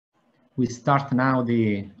We start now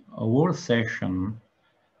the award session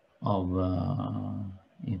of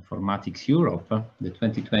Informatics Europe, the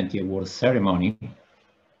 2020 awards ceremony.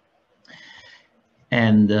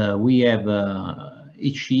 And we have,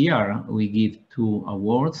 each year, we give 2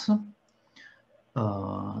 awards.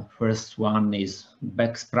 First one is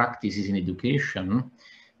Best Practices in Education.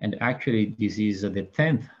 And actually, this is the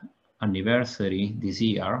 10th anniversary this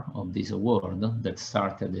year of this award that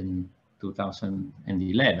started in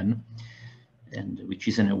 2011, and which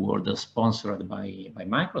is an award sponsored by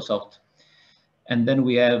Microsoft. And then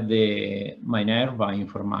we have the Minerva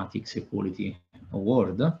Informatics Equality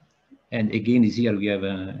Award. And again, this year we have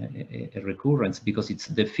a recurrence because it's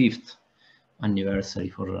the 5th anniversary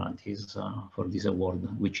for this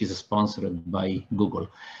award, which is sponsored by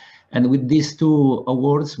Google. And with these 2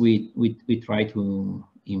 awards, we try to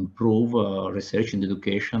improve research and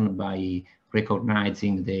education by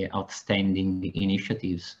recognizing the outstanding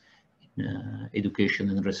initiatives in education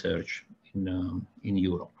and research in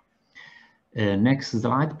Europe. Next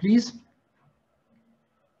slide, please.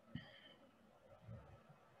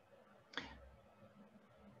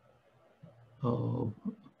 Oh,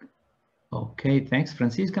 okay, thanks,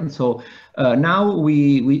 Franciscan. So now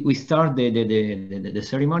we start the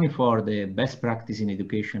ceremony for the Best Practice in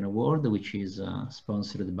Education Award, which is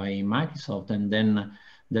sponsored by Microsoft, and then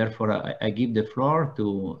therefore I give the floor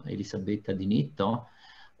to Elisabetta di Nitto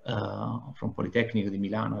from Politecnico di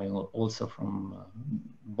Milano, and also from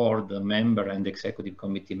board member and executive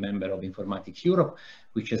committee member of Informatics Europe,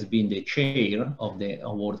 which has been the chair of the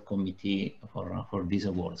award committee for this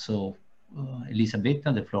award. So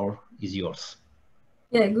Elisabetta, the floor is yours.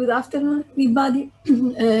 Yeah, good afternoon, everybody.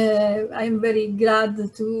 I'm very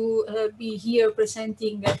glad to be here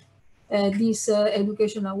presenting this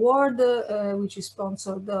education award, which is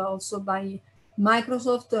sponsored also by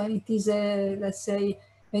Microsoft, and it is a, let's say,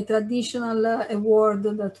 a traditional award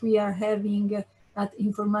that we are having at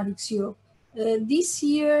Informatics Europe. This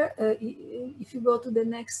year, if you go to the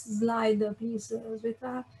next slide, please,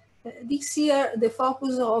 Sveta. This year, the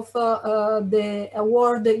focus of the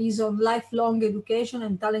award is on lifelong education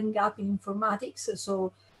and talent gap in informatics.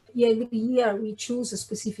 So every year we choose a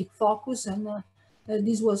specific focus, and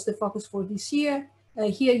this was the focus for this year.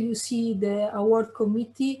 Here you see the award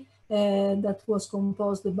committee that was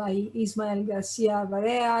composed by Ismael Garcia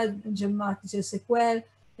Varea, Jean-Marc Jesequel,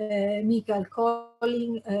 Michael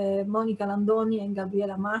Colling, Monica Landoni, and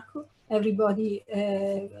Gabriela Marco. Everybody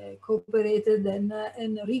cooperated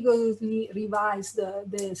and rigorously revised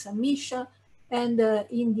the submission. And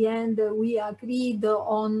in the end, we agreed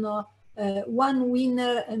on 1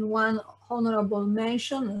 winner and 1 honorable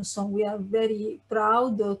mention. So we are very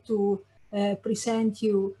proud to present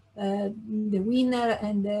you the winner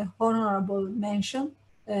and the honorable mention.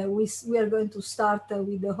 We are going to start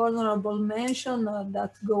with the honorable mention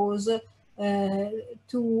that goes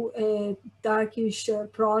to a Turkish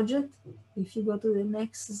project. If you go to the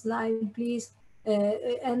next slide, please.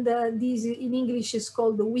 And this in English is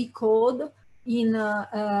called the We Code. I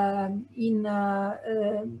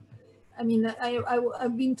mean,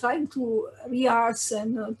 I've been trying to rehearse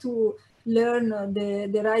and to learn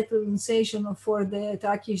the right pronunciation for the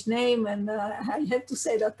Turkish name, and I have to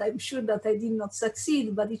say that I'm sure that I did not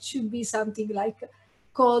succeed, but it should be something like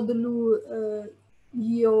Kodlu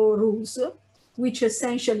Yoruz, which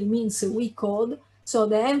essentially means we code. So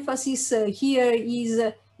the emphasis here is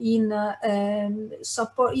in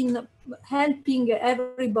support, in helping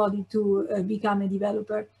everybody to become a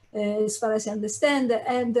developer, as far as I understand.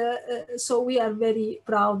 And so we are very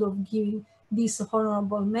proud of giving this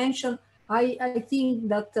honorable mention. I think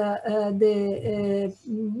that the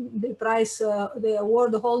prize, the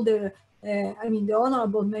award holder, I mean the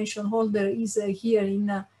honorable mention holder is here in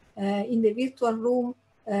the virtual room.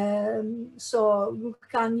 So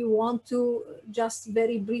you want to just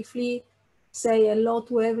very briefly say hello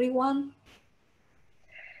to everyone?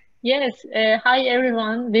 Yes, hi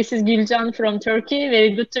everyone. This is Gülcan from Turkey.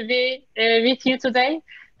 Very good to be with you today.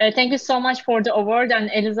 Thank you so much for the award, and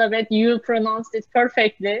Elisabetta, you pronounced it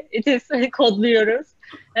perfectly. It is kodluyoruz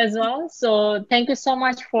as well. So thank you so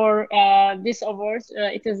much for this award.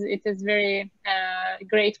 It is very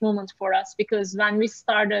great moment for us, because when we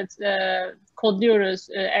started kodluyoruz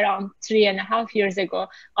around 3.5 years ago,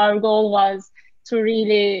 our goal was to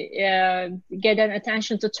really get an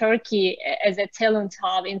attention to Turkey as a talent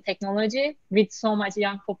hub in technology with so much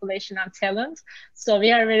young population and talent. So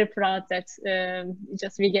we are very proud that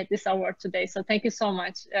just we get this award today. So thank you so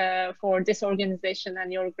much for this organization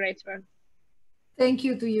and your great work. Thank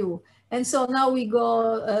you to you. And so now we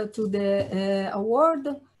go to the award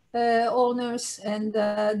owners, and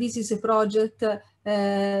this is a project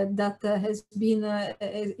that has been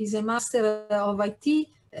is a Master of IT.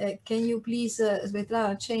 Can you please,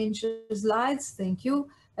 Svetlana, change slides? Thank you.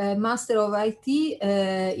 Master of IT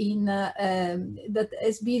that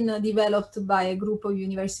has been developed by a group of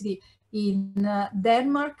university in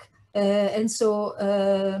Denmark. And so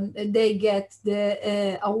they get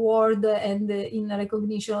the award and in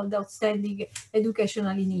recognition of the outstanding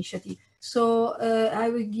educational initiative. So I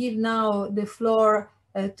will give now the floor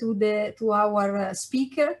to our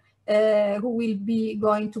speaker, who will be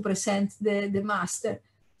going to present the master.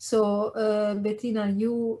 So Bettina,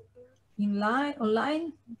 you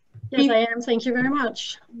online? Yes, I am. Thank you very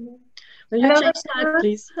much. Will you change slide,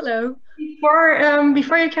 please? Hello.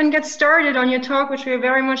 Before you can get started on your talk, which we're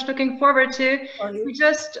very much looking forward to, we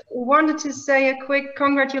just wanted to say a quick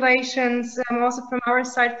congratulations also from our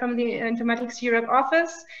side, from the Informatics Europe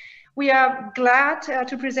office. We are glad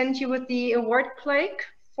to present you with the award plaque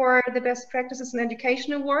for the Best Practices in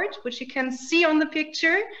Education Award, which you can see on the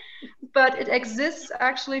picture, but it exists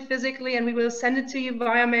actually physically, and we will send it to you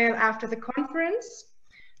via mail after the conference.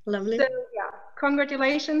 Lovely. So yeah,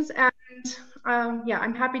 congratulations, and yeah,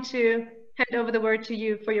 I'm happy to hand over the word to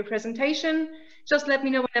you for your presentation. Just let me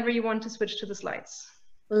know whenever you want to switch to the slides.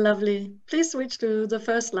 Lovely. Please switch to the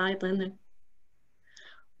first slide, then.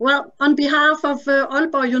 Well, on behalf of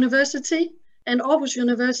Aalborg University and Aarhus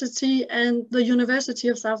University and the University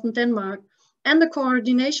of Southern Denmark and the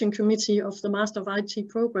coordination committee of the Master of IT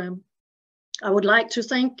program, I would like to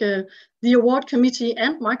thank the award committee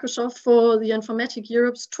and Microsoft for the Informatics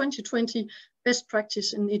Europe's 2020 Best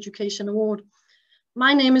Practice in Education Award.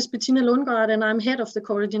 My name is Bettina Lundgaard and I'm head of the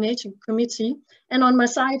coordination committee. And on my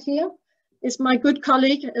side here is my good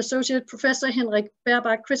colleague, Associate Professor Henrik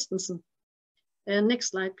Berbach Christensen. Next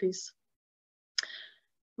slide, please.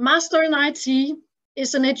 Master in IT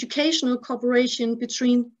is an educational cooperation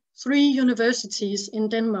between 3 universities in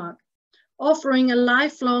Denmark, offering a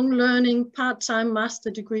lifelong learning part-time master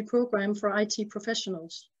degree program for IT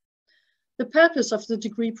professionals. The purpose of the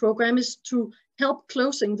degree program is to help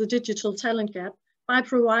closing the digital talent gap by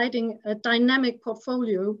providing a dynamic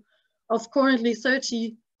portfolio of currently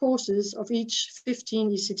 30 courses of each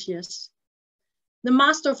 15 ECTS. The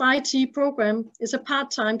Master of IT program is a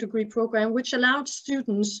part-time degree program which allows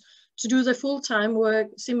students to do their full-time work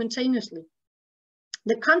simultaneously.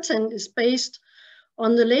 The content is based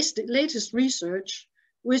on the latest research,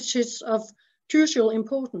 which is of crucial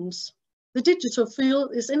importance. The digital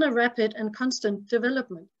field is in a rapid and constant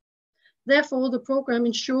development. Therefore, the program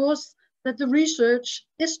ensures that the research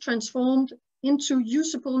is transformed into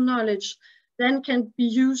usable knowledge that can be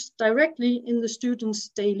used directly in the students'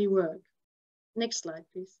 daily work. Next slide,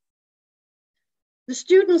 please. The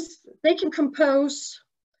students, they can compose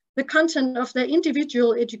the content of their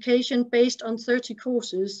individual education based on 30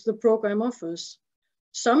 courses the program offers.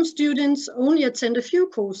 Some students only attend a few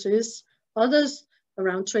courses, others,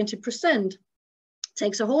 around 20%,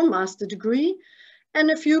 takes a whole master degree, and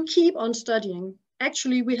a few keep on studying.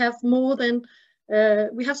 Actually, we have more than,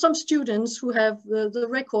 we have some students who have the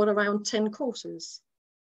record around 10 courses.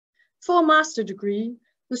 For a master degree,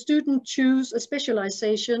 the student choose a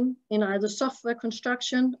specialization in either software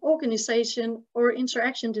construction, organization, or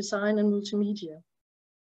interaction design and multimedia.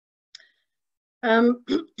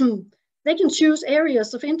 They can choose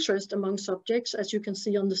areas of interest among subjects, as you can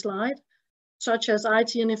see on the slide, such as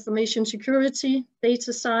IT and information security,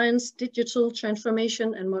 data science, digital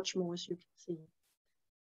transformation, and much more, as you can see.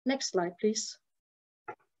 Next slide, please.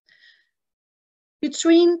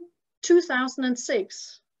 Between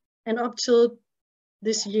 2006 and up till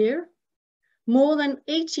this year, more than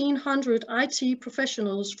 1,800 IT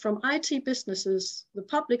professionals from IT businesses, the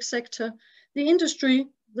public sector, the industry,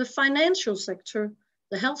 the financial sector,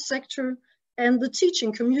 the health sector, and the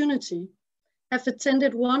teaching community have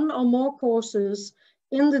attended one or more courses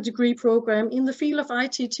in the degree program in the field of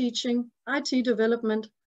IT teaching, IT development,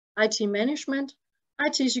 IT management,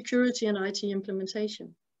 IT security, and IT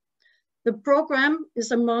implementation. The program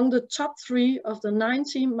is among the top 3 of the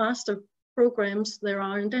 90 master programs there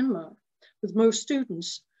are in Denmark, with most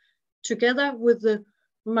students, together with the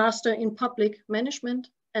Master in Public Management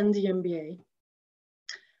and the MBA.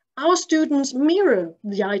 Our students mirror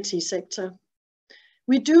the IT sector.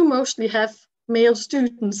 We do mostly have male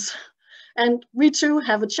students, and we too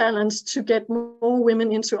have a challenge to get more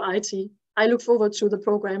women into IT. I look forward to the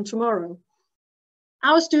program tomorrow.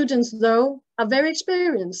 Our students, though, are very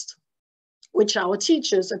experienced, which our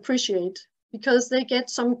teachers appreciate, because they get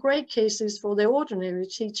some great cases for their ordinary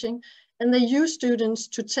teaching, and they use students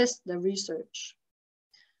to test their research.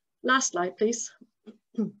 Last slide, please.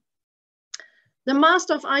 The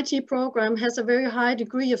Master of IT program has a very high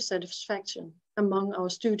degree of satisfaction. among our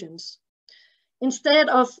students. Instead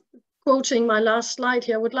of quoting my last slide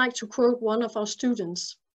here, I would like to quote one of our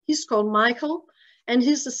students. He's called Michael, and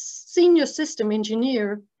he's a senior system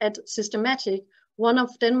engineer at Systematic, one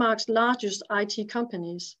of Denmark's largest IT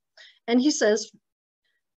companies. And he says,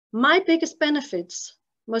 "My biggest benefits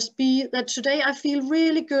must be that today I feel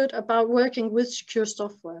really good about working with secure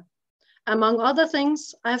software. Among other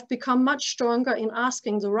things, I have become much stronger in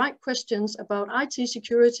asking the right questions about IT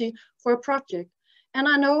security for a project, and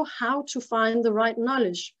I know how to find the right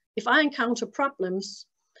knowledge if I encounter problems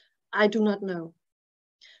I do not know.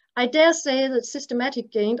 I dare say that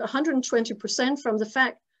Systematic gained 120% from the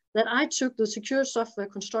fact that I took the secure software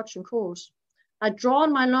construction course. I draw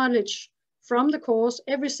on my knowledge from the course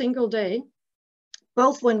every single day,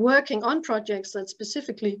 both when working on projects that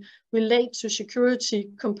specifically relate to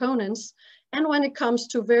security components and when it comes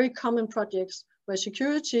to very common projects where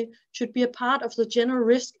security should be a part of the general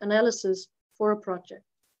risk analysis for a project."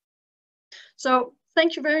 So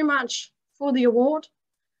thank you very much for the award.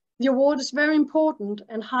 The award is very important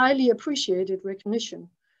and highly appreciated recognition,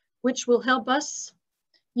 which will help us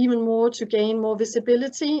even more to gain more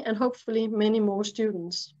visibility and hopefully many more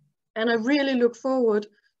students. And I really look forward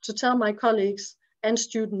to tell my colleagues and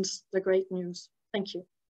students the great news. Thank you.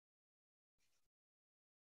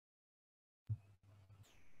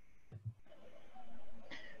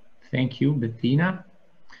 Thank you, Bettina,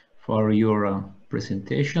 for your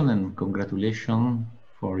presentation, and congratulations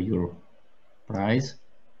for your prize.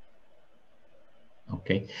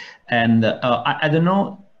 Okay, and I don't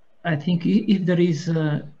know, I think if there is,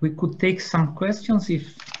 we could take some questions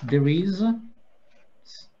if there is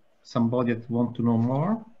somebody that want to know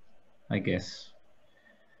more, I guess.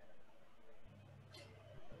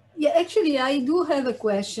 Yeah, actually, I do have a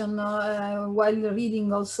question. While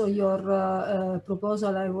reading also your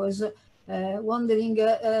proposal, I was wondering,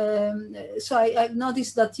 so I've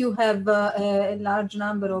noticed that you have a large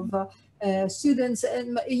number of students,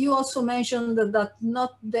 and you also mentioned that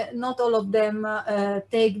not all of them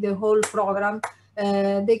take the whole program.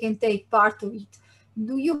 They can take part of it.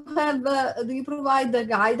 Do you provide the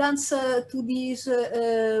guidance to these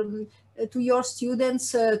to your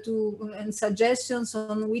students and suggestions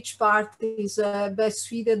on which part is best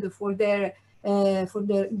suited for their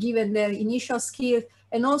given their initial skill,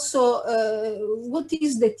 and also what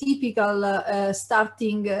is the typical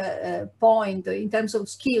starting point in terms of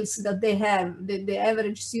skills that they have, that the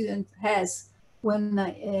average student has when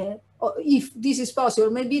if this is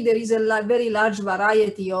possible? Maybe there is a very large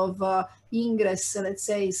variety of ingress, let's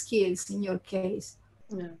say, skills in your case.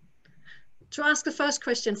 Yeah. To ask the first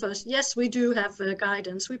question first, yes, we do have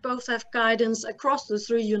guidance. We both have guidance across the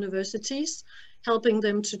 3 universities, helping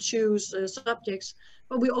them to choose subjects,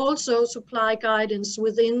 but we also supply guidance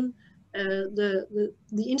within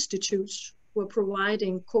the institutes who are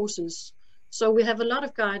providing courses. So we have a lot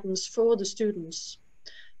of guidance for the students,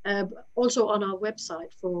 also on our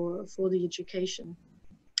website for the education.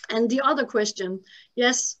 And the other question,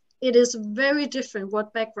 yes, it is very different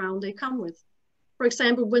what background they come with. For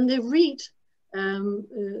example, when they read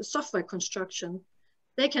software construction,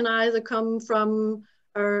 they can either come from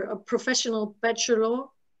a professional bachelor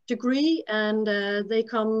degree, and they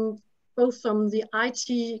come both from the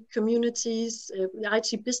IT communities, the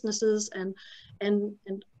IT businesses and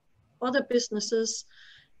other businesses.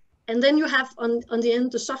 And then you have on the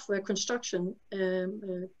end the software construction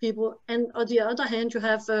people, and on the other hand you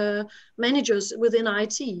have managers within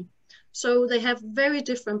IT. So they have very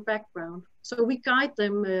different background. So we guide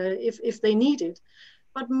them if they need it.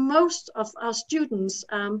 But most of our students,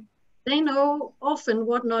 they know often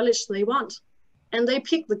what knowledge they want, and they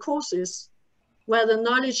pick the courses where the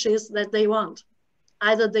knowledge is that they want.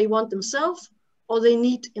 Either they want themselves or they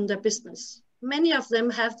need in their business. Many of them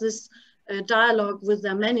have this dialogue with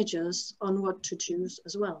their managers on what to choose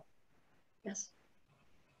as well. Yes.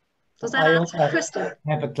 Does that answer the question?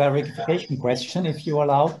 I have a clarification question, if you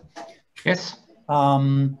allow. Yes.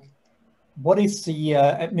 What is the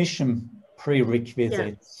admission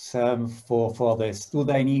prerequisites for this? Do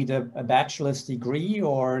they need a bachelor's degree,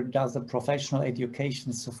 or does a professional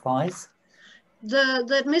education suffice?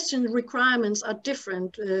 The admission requirements are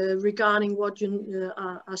different regarding what you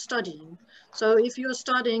are studying. So if you're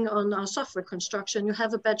studying on our software construction, you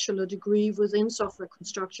have a bachelor degree within software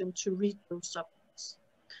construction to read those subjects.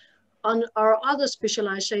 On our other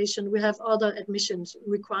specialization, we have other admissions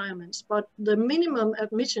requirements, but the minimum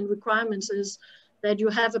admission requirements is that you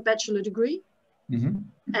have a bachelor degree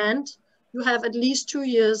and you have at least 2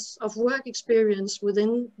 years of work experience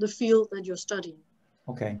within the field that you're studying.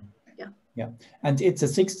 Okay. Yeah. Yeah. And it's a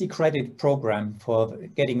 60 credit program for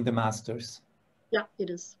getting the master's. Yeah, it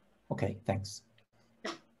is. Okay, thanks.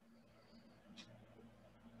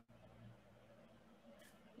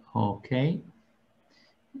 Okay.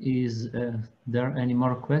 Is there any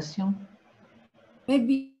more question?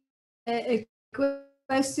 Maybe a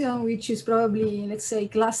question which is probably, let's say,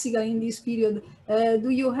 classical in this period. Do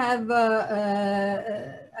you have,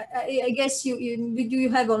 I guess, do you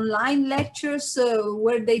have online lectures?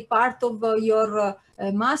 Were they part of your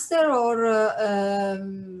master, or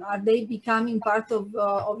are they becoming part of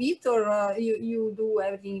it, or you do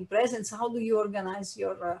everything in presence? How do you organize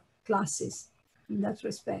your classes in that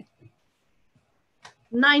respect?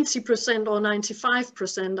 90% or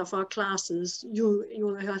 95% of our classes, you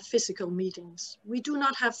have physical meetings. We do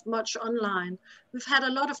not have much online. We've had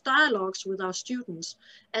a lot of dialogues with our students,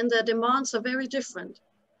 and their demands are very different.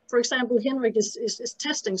 For example, Henrik is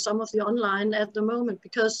testing some of the online at the moment,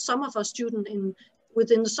 because some of our students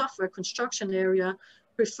within the software construction area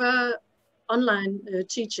prefer online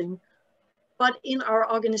teaching. But in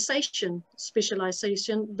our organization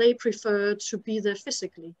specialization, they prefer to be there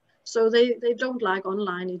physically. So they don't like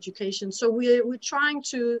online education. So we're trying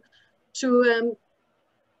to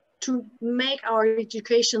make our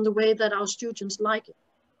education the way that our students like it.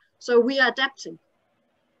 So we are adapting.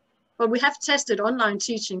 But we have tested online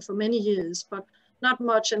teaching for many years, but not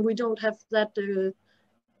much, and we don't have that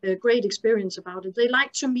great experience about it. They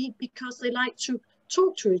like to meet because they like to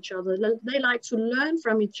talk to each other. They like to learn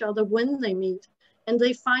from each other when they meet, and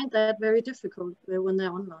they find that very difficult when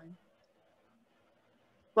they're online.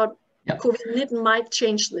 But COVID-19 might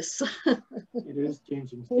change this. It is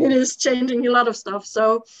changing. It is changing a lot of stuff.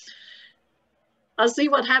 So I'll see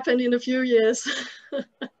what happens in a few years.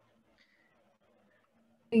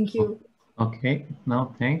 Thank you. Okay,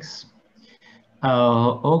 no, thanks.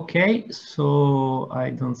 Okay, so I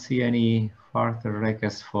don't see any further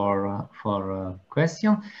requests for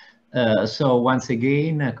question. So once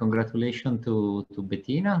again, congratulations to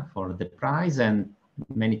Bettina for the prize, and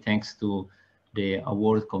many thanks to the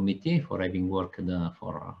award committee for having worked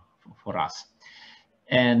for us.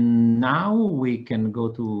 And now we can go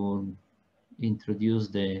to introduce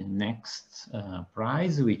the next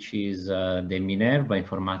prize, which is the Minerva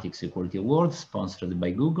Informatics Equality Award, sponsored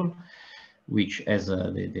by Google, which, as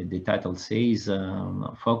the title says,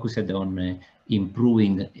 focused on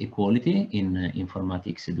improving equality in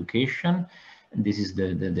informatics education. This is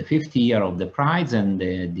the fifth year of the prize, and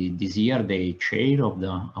this year the chair of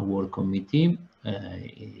the award committee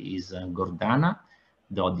is Gordana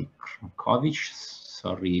Dodig-Crnkovic.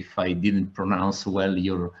 Sorry if I didn't pronounce well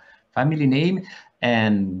your family name.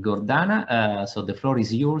 And Gordana, so the floor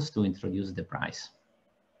is yours to introduce the prize.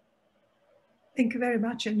 Thank you very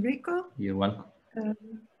much, Enrico. You're welcome.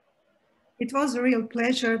 It was a real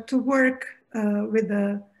pleasure to work with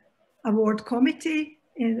the award committee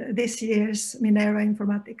in this year's Minerva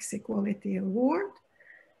Informatics Equality Award.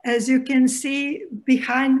 As you can see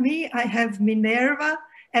behind me, I have Minerva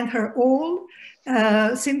and her awl,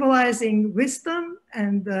 symbolizing wisdom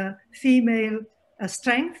and female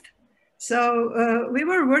strength. So we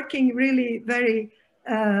were working really very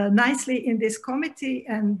nicely in this committee,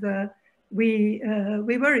 and we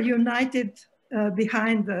were united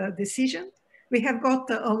behind the decision. We have got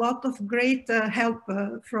a lot of great help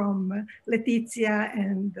from Letizia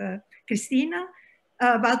and Christina,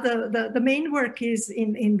 but the main work is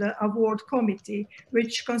in the award committee,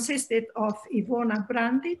 which consisted of Ivona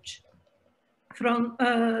Brandic from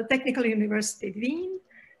Technical University Wien,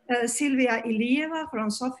 Silvia Ilieva from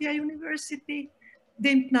Sofia University,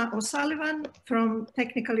 Dimpna O'Sullivan from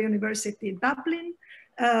Technical University Dublin,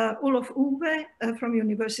 Olof Uwe from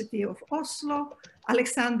University of Oslo,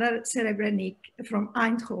 Alexander Serebrenik from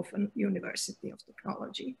Eindhoven University of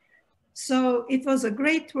Technology. So it was a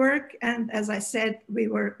great work, and as I said, we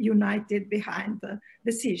were united behind the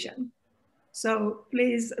decision. So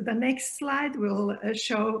please, the next slide will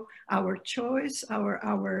show our choice,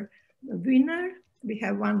 our winner. We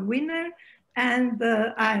have one winner, and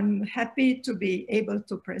I'm happy to be able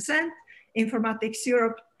to present Informatics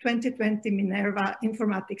Europe 2020 Minerva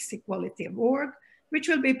Informatics Equality Award, which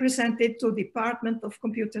will be presented to Department of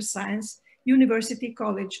Computer Science, University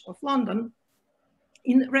College of London,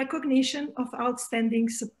 in recognition of outstanding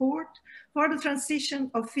support for the transition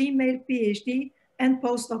of female PhD and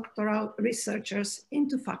postdoctoral researchers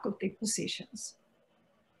into faculty positions.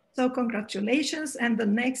 So congratulations, and the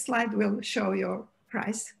next slide will show your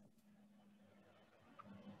prize.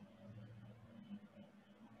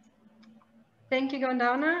 Thank you,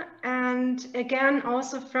 Gordana. And again,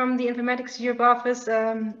 also from the Informatics Europe office,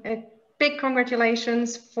 a big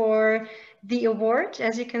congratulations for the award.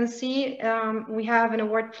 As you can see, we have an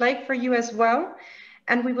award plate for you as well.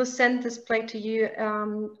 and we will send this plate to you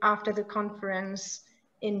after the conference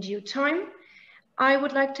in due time. I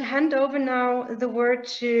would like to hand over now the word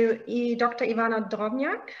to Dr. Ivana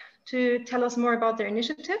Drobniak to tell us more about their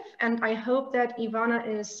initiative. And I hope that Ivana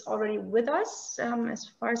is already with us. As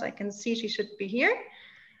far as I can see, she should be here.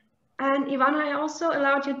 And Ivana, I also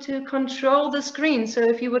allowed you to control the screen. So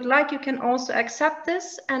if you would like, you can also accept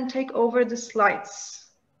this and take over the slides.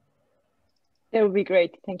 That would be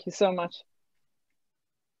great. Thank you so much.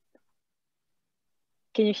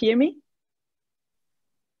 Can you hear me?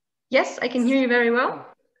 Yes, I can hear you very well.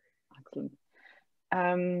 Excellent.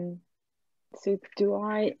 So do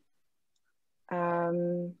I?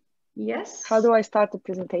 Yes. How do I start the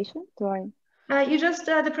presentation? Do I? You just,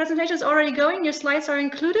 the presentation is already going, your slides are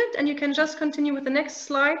included, and you can just continue with the next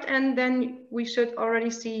slide, and then we should already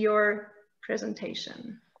see your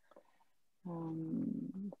presentation.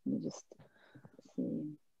 Let me just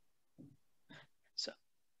see. So.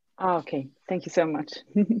 Oh, okay, thank you so much.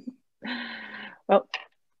 Well.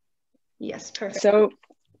 Yes, perfect.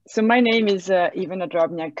 So my name is Ivana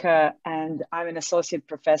Drobniak, and I'm an associate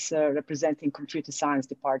professor representing computer science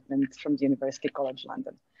department from the University College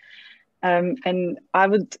London. And I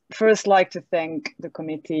would first like to thank the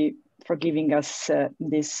committee for giving us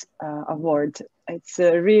this award. It's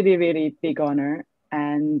a really, really big honor,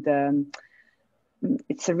 and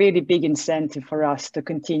it's a really big incentive for us to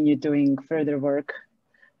continue doing further work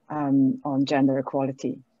on gender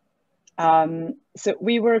equality. So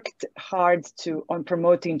we worked hard on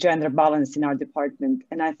promoting gender balance in our department.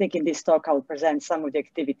 And I think in this talk, I will present some of the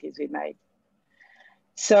activities we made.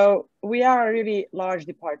 So we are a really large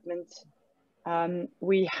department.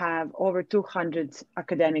 We have over 200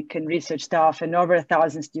 academic and research staff and over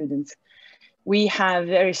 1,000 students. We have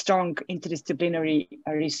very strong interdisciplinary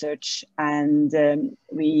research, and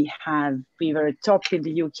we were top in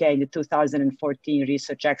the UK in the 2014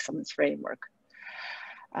 Research Excellence Framework.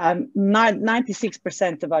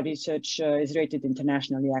 96% of our research is rated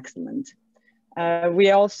internationally excellent. We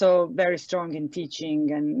are also very strong in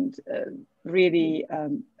teaching and really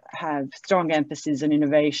have strong emphasis on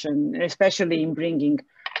innovation, especially in bringing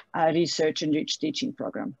a research-enriched teaching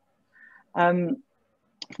program.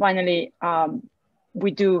 Finally,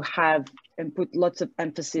 we do have and put lots of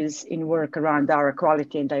emphasis in work around our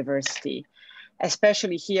equality and diversity.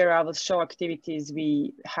 Especially here, I will show activities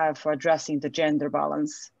we have for addressing the gender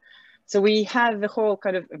balance. So we have the whole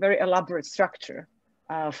kind of very elaborate structure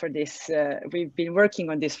for this. We've been working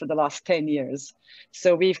on this for the last 10 years.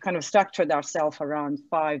 So we've kind of structured ourselves around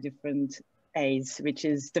 5 different A's, which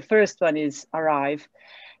is the first one is Arrive,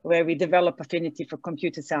 where we develop affinity for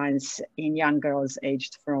computer science in young girls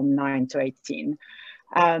aged from 9 to 18.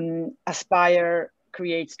 Aspire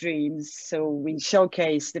creates dreams. So we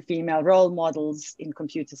showcase the female role models in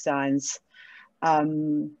computer science.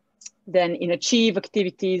 Then in Achieve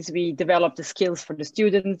activities, we develop the skills for the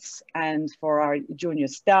students and for our junior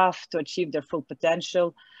staff to achieve their full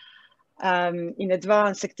potential. In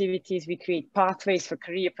Advanced activities, we create pathways for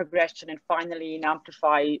career progression. And finally, in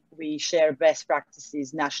Amplify, we share best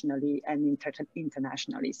practices nationally and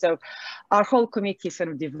internationally. So our whole committee is sort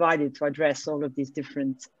of divided to address all of these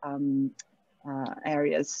different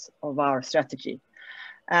areas of our strategy.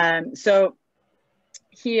 So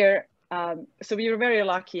here, so we were very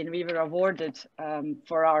lucky, and we were awarded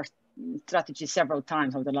for our strategy several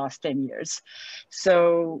times over the last 10 years.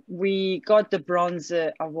 So we got the Bronze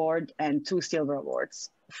Award and 2 Silver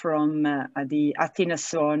Awards from the Athena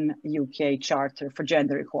Swan UK Charter for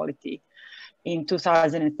Gender Equality in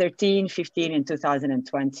 2013, 15, and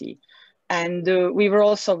 2020. And we were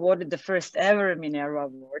also awarded the first ever Minerva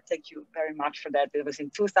Award. Thank you very much for that. It was in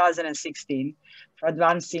 2016 for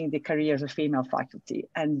advancing the careers of female faculty.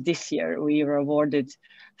 And this year we were awarded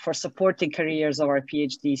for supporting careers of our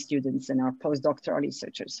PhD students and our postdoctoral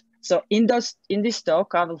researchers. So in this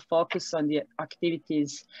talk, I will focus on the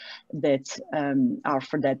activities that are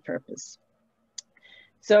for that purpose.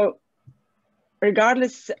 So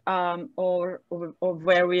regardless of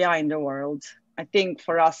where we are in the world, I think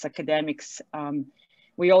for us academics,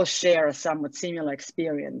 we all share a somewhat similar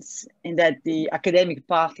experience in that the academic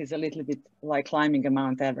path is a little bit like climbing a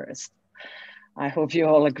Mount Everest. I hope you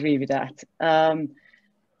all agree with that.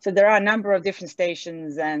 So there are a number of different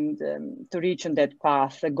stations and to reach on that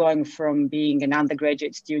path, going from being an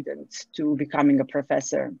undergraduate student to becoming a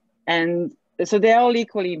professor. And so they're all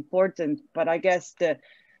equally important, but I guess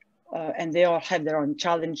and they all have their own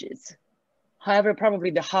challenges. However,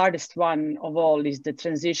 probably the hardest one of all is the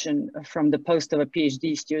transition from the post of a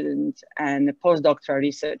PhD student and a postdoctoral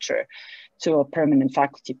researcher to a permanent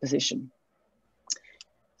faculty position.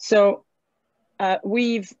 So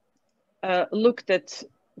we've looked at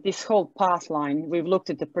this whole path line. We've looked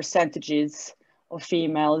at the percentages of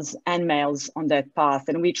females and males on that path,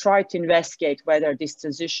 and we tried to investigate whether this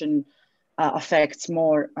transition affects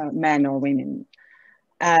more men or women.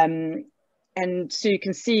 And so you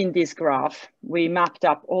can see in this graph, we mapped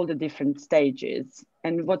up all the different stages.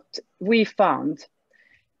 And what we found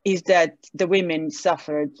is that the women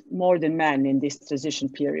suffered more than men in this transition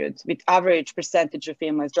period, with average percentage of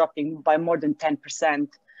females dropping by more than 10%,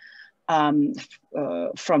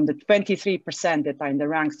 from the 23% that are in the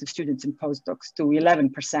ranks of students and postdocs to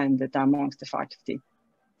 11% that are amongst the faculty.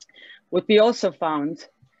 What we also found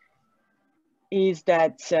is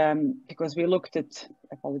that, because we looked at,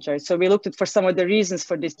 I apologize, so we looked at for some of the reasons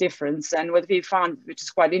for this difference, and what we found, which is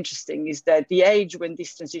quite interesting, is that the age when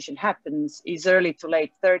this transition happens is early to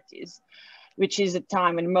late 30s, which is a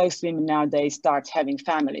time when most women nowadays start having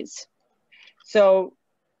families. So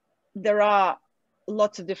there are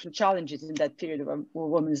lots of different challenges in that period of a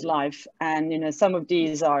woman's life, and some of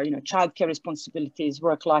these are childcare responsibilities,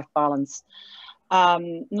 work-life balance,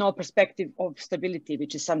 no perspective of stability,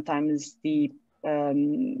 which is sometimes the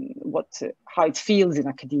how it feels in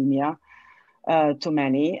academia to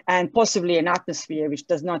many, and possibly an atmosphere which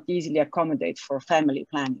does not easily accommodate for family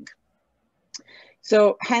planning.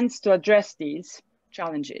 So hence, to address these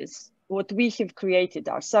challenges, what we have created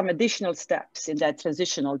are some additional steps in that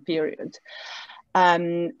transitional period.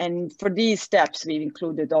 And for these steps, we've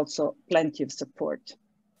included also plenty of support.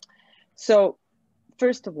 So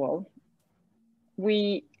first of all,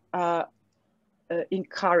 we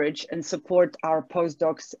encourage and support our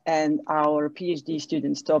postdocs and our PhD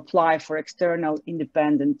students to apply for external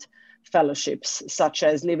independent fellowships, such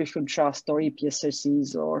as Liverpool Trust or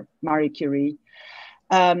EPSRCs or Marie Curie.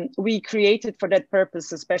 We created for that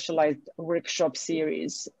purpose a specialized workshop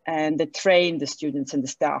series and that train the students and the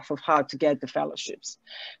staff of how to get the fellowships.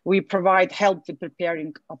 We provide help with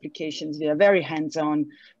preparing applications. We are very hands-on.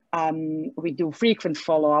 We do frequent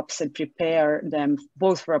follow-ups and prepare them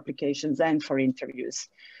both for applications and for interviews.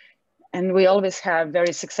 And we always have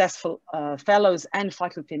very successful fellows and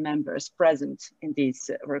faculty members present in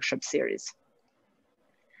these workshop series.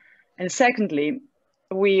 And secondly,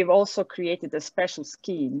 we've also created a special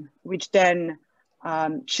scheme, which then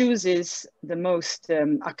chooses the most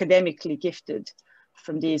academically gifted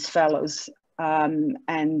from these fellows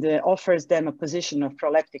and offers them a position of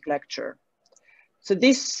proleptic lecturer. So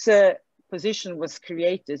this position was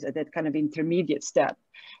created at that kind of intermediate step.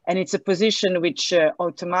 And it's a position which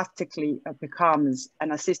automatically becomes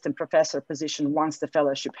an assistant professor position once the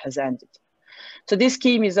fellowship has ended. So this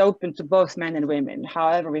scheme is open to both men and women.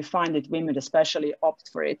 However, we find that women especially opt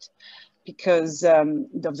for it because of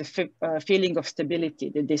the feeling of stability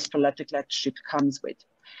that this proleptic lectureship comes with.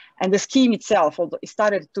 And the scheme itself, although it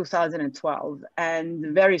started in 2012,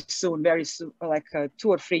 and very soon, like 2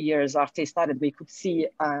 or 3 years after it started, we could see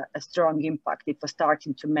a strong impact it was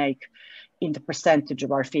starting to make in the percentage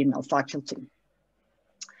of our female faculty.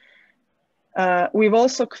 We've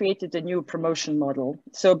also created a new promotion model.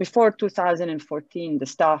 So before 2014, the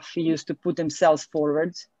staff used to put themselves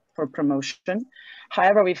forward for promotion.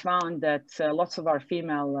 However, we found that lots of our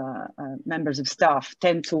female members of staff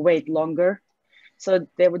tend to wait longer. So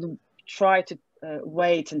they would try to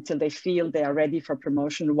wait until they feel they are ready for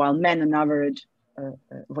promotion, while men on average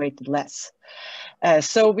waited less.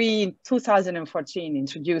 So we, in 2014,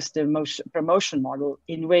 introduced the promotion model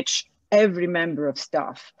in which every member of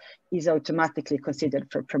staff is automatically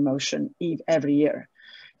considered for promotion every year.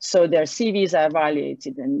 So their CVs are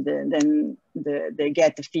evaluated and then they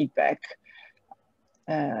get the feedback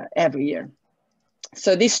every year.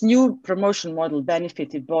 So this new promotion model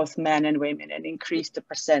benefited both men and women and increased the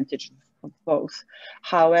percentage of both.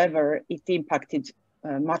 However, it impacted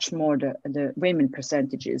much more the women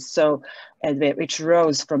percentages, so which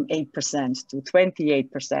rose from 8% to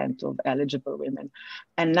 28% of eligible women.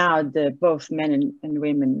 And now both men and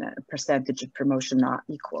women percentage of promotion are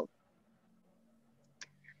equal.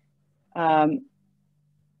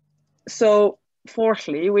 So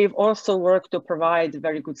fourthly, we've also worked to provide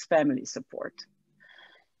very good family support.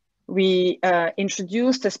 We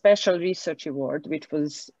introduced a special research award, which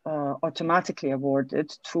was automatically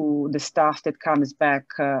awarded to the staff that comes back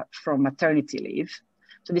from maternity leave.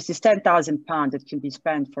 So this is £10,000 that can be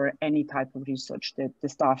spent for any type of research that the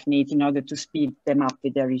staff needs in order to speed them up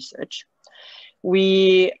with their research.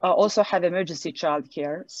 We also have emergency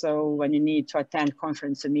childcare. So when you need to attend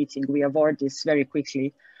conference or meeting, we award this very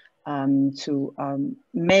quickly to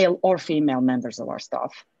male or female members of our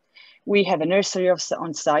staff. We have a nursery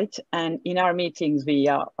on site, and in our meetings, we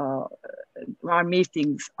our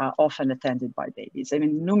meetings are often attended by babies. I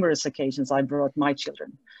mean, numerous occasions I brought my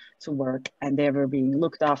children to work and they were being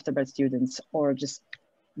looked after by students or just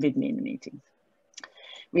with me in the meetings.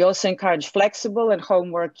 We also encourage flexible and home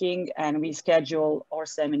working, and we schedule our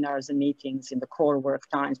seminars and meetings in the core work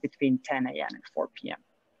times between 10 a.m. and 4 p.m.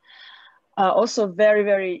 Also, very,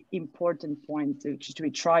 very important point which we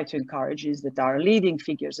try to encourage is that our leading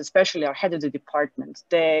figures, especially our head of the department,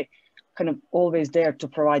 they kind of always there to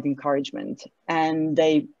provide encouragement, and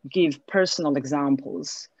they give personal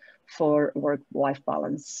examples for work-life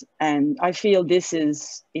balance. And I feel this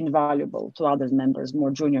is invaluable to other members,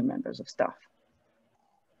 more junior members of staff.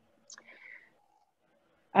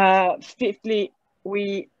 Fifthly,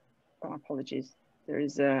 apologies, there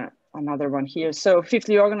is another one here. So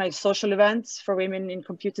fifthly, organize social events for women in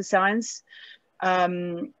computer science.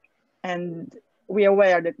 And we are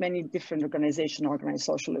aware that many different organizations organize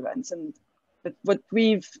social events. But what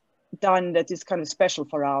we've done that is kind of special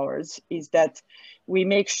for ours is that we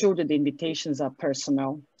make sure that the invitations are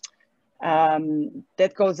personal.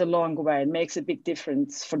 That goes a long way. It makes a big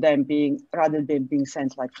difference for them rather than being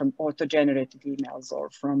sent like from auto-generated emails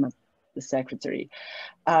or from the secretary.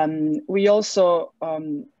 We also,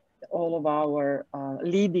 all of our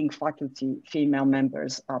leading faculty female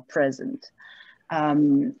members are present.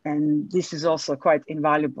 And this is also quite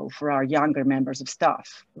invaluable for our younger members of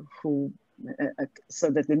staff who so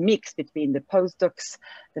that the mix between the postdocs,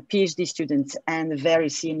 the PhD students, and the very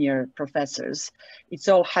senior professors, it's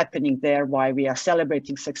all happening there while we are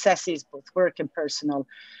celebrating successes, both work and personal,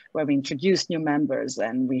 where we introduce new members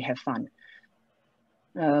and we have fun.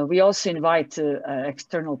 We also invite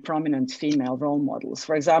external prominent female role models.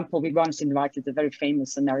 For example, we once invited a very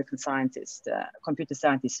famous American scientist, computer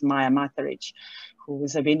scientist, Maya Matarich, who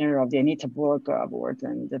was a winner of the Anita Borg Award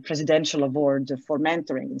and the Presidential Award for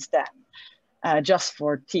Mentoring in STEM, just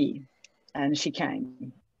for tea. And she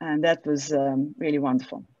came, and that was really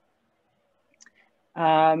wonderful.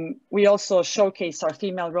 We also showcase our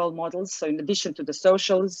female role models. So in addition to the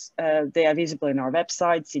socials, they are visible in our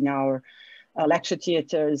websites, in our lecture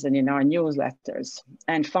theaters, and in our newsletters.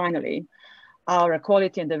 And finally, our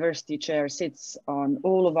equality and diversity chair sits on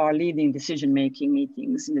all of our leading decision-making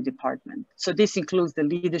meetings in the department. So this includes the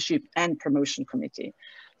leadership and promotion committee.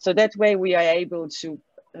 So that way we are able to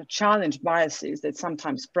challenge biases that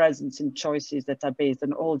sometimes present in choices that are based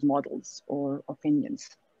on old models or opinions.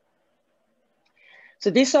 So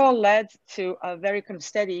this all led to a very kind of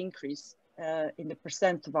steady increase in the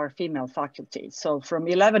percent of our female faculty. So from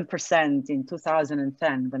 11% in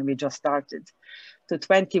 2010, when we just started, to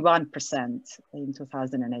 21% in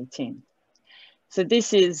 2018. So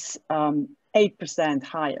this is 8%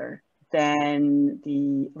 higher than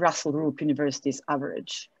the Russell Group University's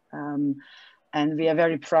average. And we are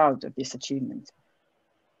very proud of this achievement.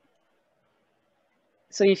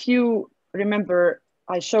 So if you remember,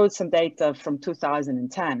 I showed some data from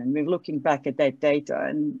 2010, and we're looking back at that data.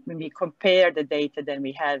 And when we compare the data that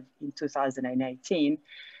we have in 2018,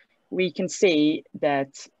 we can see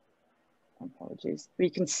that, apologies, we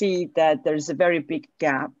can see that there's a very big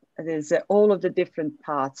gap. There's all of the different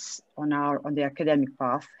paths on the academic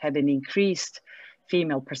path have an increased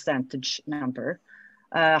female percentage number.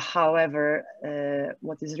 However,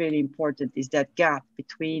 what is really important is that gap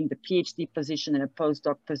between the PhD position and a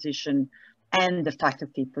postdoc position and the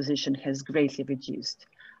faculty position has greatly reduced.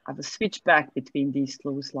 I will switch back between these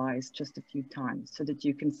two slides just a few times so that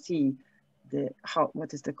you can see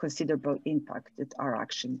what is the considerable impact that our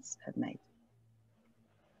actions have made.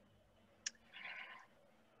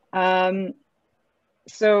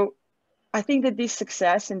 So I think that this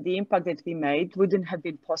success and the impact that we made wouldn't have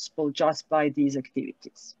been possible just by these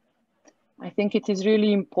activities. I think it is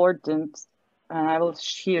really important, and I will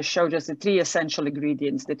here show just the 3 essential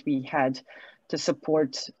ingredients that we had to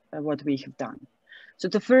support what we have done. So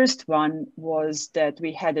the first one was that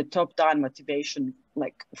we had a top-down motivation,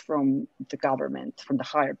 like from the government, from the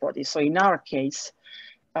higher body. So in our case,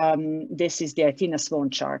 this is the Athena Swan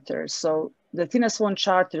Charter. So the Athena Swan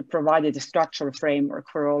Charter provided a structural framework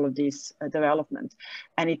for all of this development,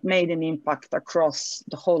 and it made an impact across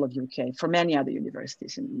the whole of UK for many other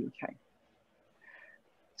universities in the UK.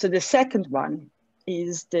 So the second one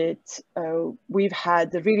is that we've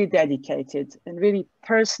had really dedicated and really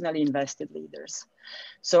personally invested leaders.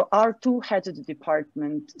 So our 2 heads of the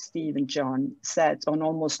department, Steve and John, sat on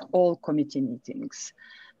almost all committee meetings.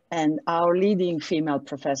 And our leading female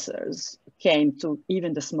professors came to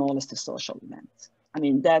even the smallest of social events. I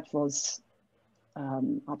mean, that was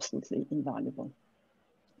absolutely invaluable.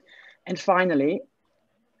 And finally,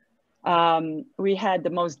 we had the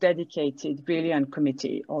most dedicated, brilliant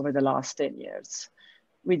committee over the last 10 years.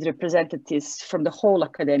 with representatives from the whole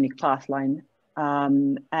academic pathline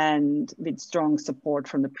and with strong support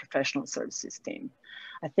from the professional services team.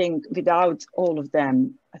 I think without all of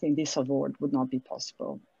them, I think this award would not be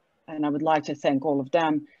possible. And I would like to thank all of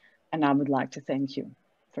them, and I would like to thank you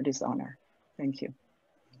for this honor. Thank you.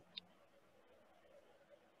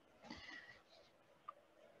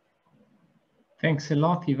 Thanks a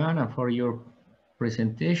lot, Ivana, for your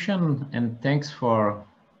presentation, and thanks for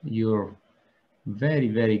your very,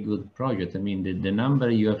 very good project. I mean, the number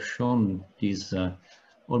you have shown is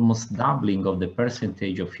almost doubling of the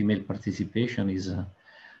percentage of female participation is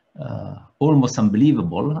almost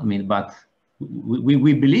unbelievable. I mean, but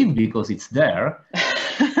we believe because it's there,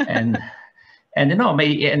 and no,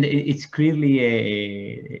 and it's clearly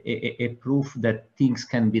a proof that things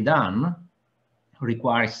can be done.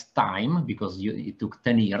 Requires time because it took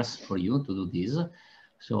 10 years for you to do this,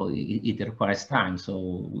 so it requires time.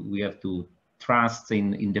 So we have to trust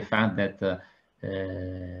in the fact that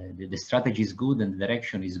the strategy is good and the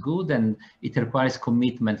direction is good, and it requires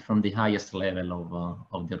commitment from the highest level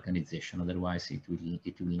of the organization. Otherwise, it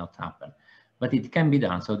will not happen. But it can be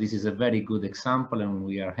done. So this is a very good example, and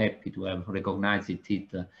we are happy to have recognized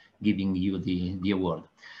it, giving you the award.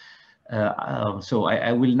 So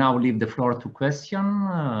I will now leave the floor to question,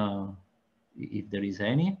 if there is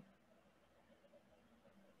any.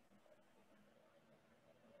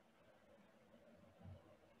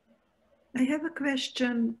 I have a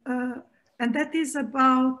question, and that is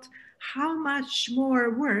about how much more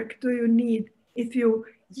work do you need if you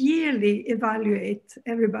yearly evaluate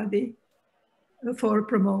everybody for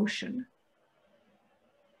promotion?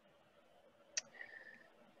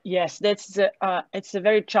 Yes, that's it's a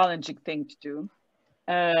very challenging thing to do,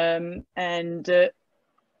 and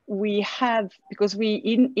we have, because we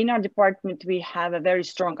in our department we have a very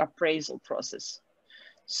strong appraisal process.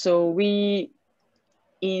 So we,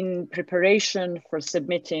 in preparation for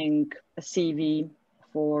submitting a CV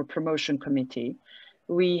for promotion committee,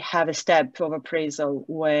 we have a step of appraisal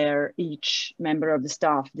where each member of the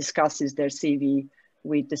staff discusses their CV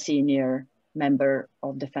with the senior member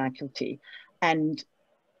of the faculty, and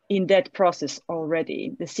in that process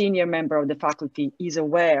already, the senior member of the faculty is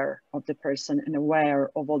aware of the person and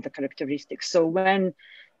aware of all the characteristics. So when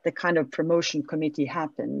the kind of promotion committee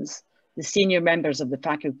happens, the senior members of the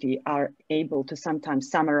faculty are able to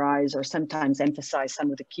sometimes summarize or sometimes emphasize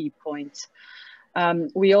some of the key points.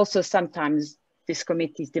 We also sometimes, this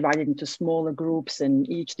committee is divided into smaller groups, and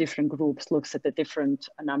each different groups looks at a different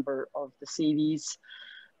number of the CVs.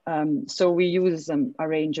 So we use a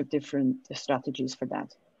range of different strategies for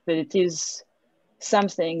that. But it is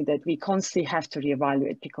something that we constantly have to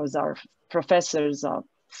reevaluate because our professors are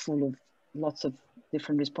full of lots of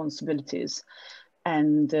different responsibilities,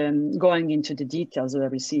 and going into the details of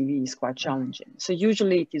every CV is quite challenging. So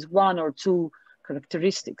usually it is one or two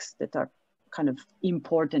characteristics that are kind of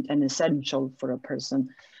important and essential for a person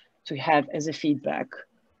to have as a feedback,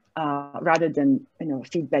 rather than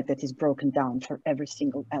feedback that is broken down for every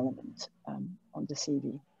single element of the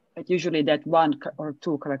CV. But usually that one or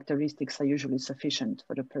two characteristics are usually sufficient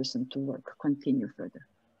for the person to continue further.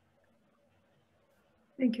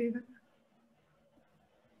 Thank you,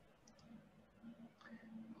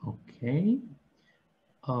 Ivana. Okay.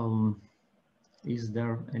 Is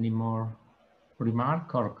there any more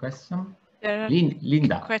remark or question? There are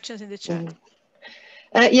Linda. questions in the chat.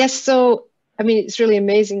 Yes, so I mean, it's really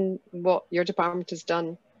amazing what your department has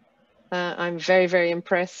done. I'm very, very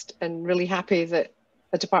impressed and really happy that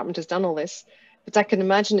a department has done all this, but I can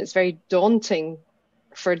imagine it's very daunting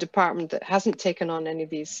for a department that hasn't taken on any of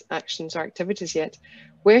these actions or activities yet.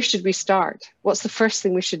 Where should we start? What's the first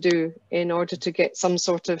thing we should do in order to get some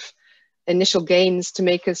sort of initial gains to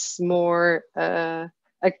make us more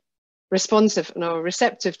responsive and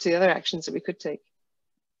receptive to the other actions that we could take?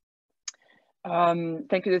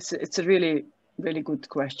 Thank you. It's a really, really good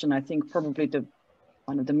question. I think probably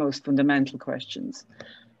one of the most fundamental questions.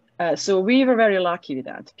 So we were very lucky with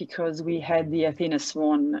that because we had the Athena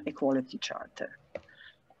Swan Equality Charter.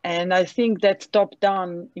 And I think that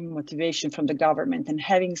top-down motivation from the government and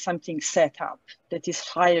having something set up that is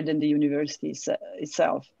higher than the university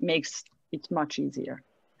itself makes it much easier.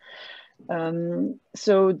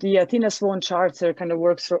 So the Athena Swan Charter kind of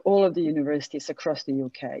works for all of the universities across the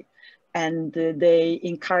UK. And they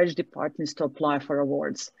encourage departments to apply for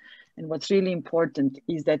awards. And what's really important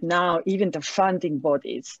is that now even the funding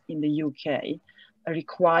bodies in the UK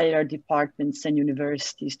require departments and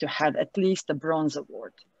universities to have at least a bronze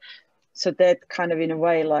award. So that kind of in a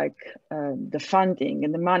way like the funding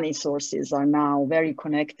and the money sources are now very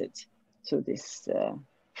connected to this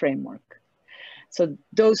framework. So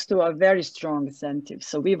those two are very strong incentives.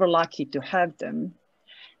 So we were lucky to have them.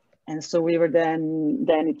 And so we were then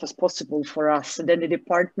it was possible for us. And then the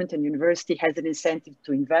department and university has an incentive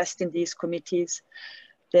to invest in these committees.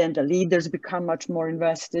 Then the leaders become much more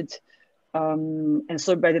invested. And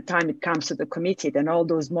so by the time it comes to the committee, then all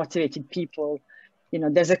those motivated people, you know,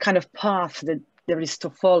 there's a kind of path that there is to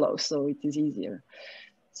follow, so it is easier.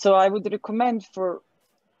 So I would recommend for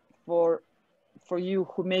you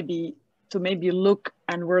who maybe look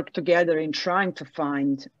and work together in trying to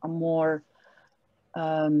find a more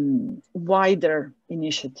wider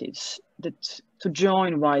initiatives, to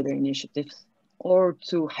join wider initiatives, or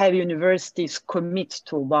to have universities commit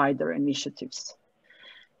to wider initiatives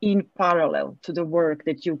in parallel to the work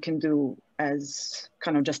that you can do as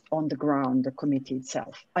kind of just on the ground, the committee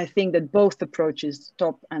itself. I think that both approaches,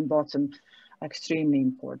 top and bottom, are extremely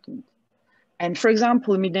important. And for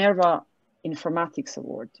example, Minerva Informatics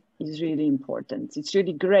Award is really important. It's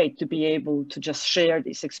really great to be able to just share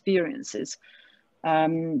these experiences,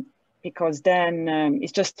 because then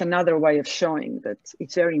it's just another way of showing that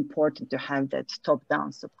it's very important to have that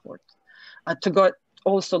top-down support. To go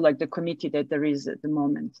also like the committee that there is at the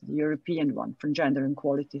moment, the European one for gender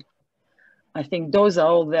equality. I think those are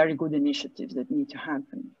all very good initiatives that need to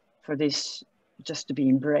happen for this just to be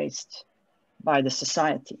embraced by the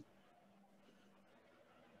society.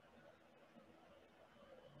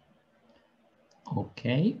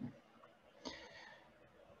 Okay.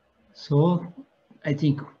 So I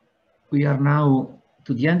think we are now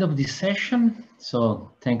to the end of this session.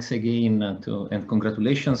 So thanks again and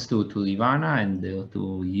congratulations to Ivana and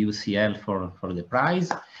to UCL for the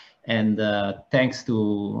prize. And thanks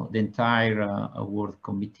to the entire award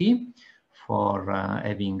committee for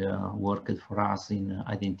having worked for us in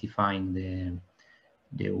identifying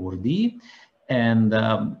the awardee. And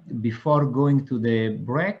before going to the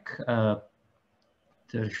break,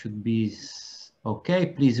 there should be, okay,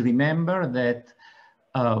 please remember that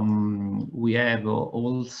we have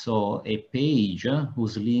also a page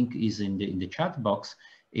whose link is in the chat box,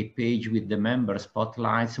 a page with the member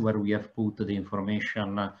spotlights where we have put the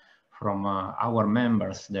information from our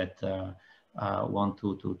members that want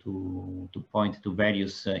to point to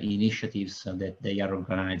various initiatives that they are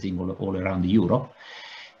organizing all around Europe.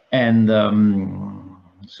 And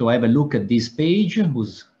so have a look at this page,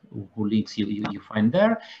 who links you find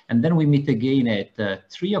there. And then we meet again at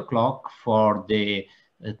 3 o'clock for the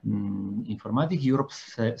Informatics Europe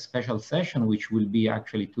special session, which will be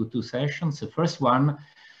actually two sessions. The first one,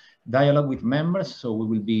 dialogue with members. So we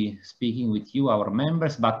will be speaking with you, our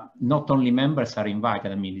members, but not only members are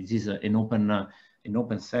invited. I mean, this is an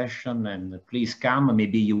open session, and please come.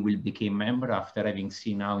 Maybe you will become member after having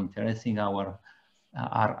seen how interesting our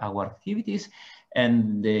activities.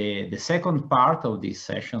 And the second part of this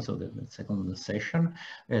session, so the second session,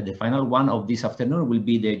 the final one of this afternoon, will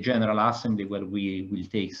be the General Assembly, where we will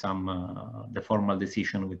take the formal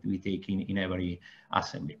decision we take in every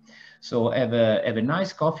assembly. So have a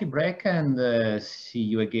nice coffee break, and see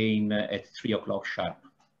you again at 3 o'clock sharp.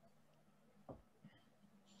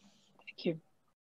 Thank you.